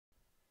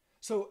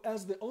So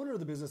as the owner of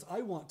the business,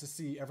 I want to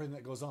see everything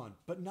that goes on,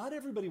 but not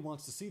everybody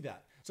wants to see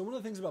that. So one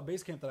of the things about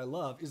Basecamp that I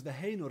love is the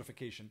hey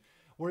notification,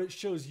 where it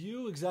shows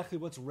you exactly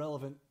what's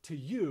relevant to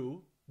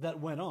you that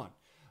went on.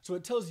 So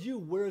it tells you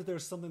where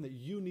there's something that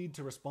you need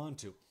to respond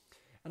to.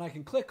 And I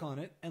can click on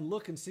it and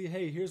look and see,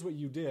 hey, here's what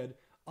you did.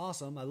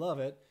 Awesome, I love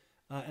it.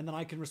 And then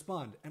I can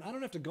respond. And I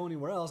don't have to go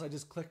anywhere else. I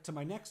just click to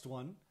my next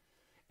one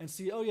and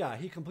see, oh yeah,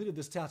 he completed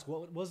this task.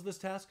 What was this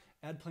task?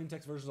 Add plain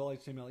text versus all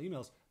HTML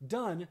emails.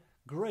 Done,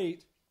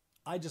 great.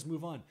 I just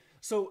move on.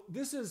 So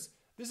this is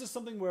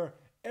something where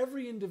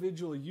every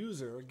individual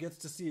user gets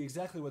to see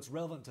exactly what's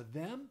relevant to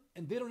them,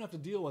 and they don't have to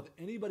deal with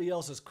anybody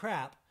else's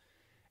crap,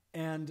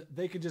 and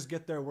they can just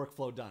get their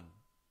workflow done.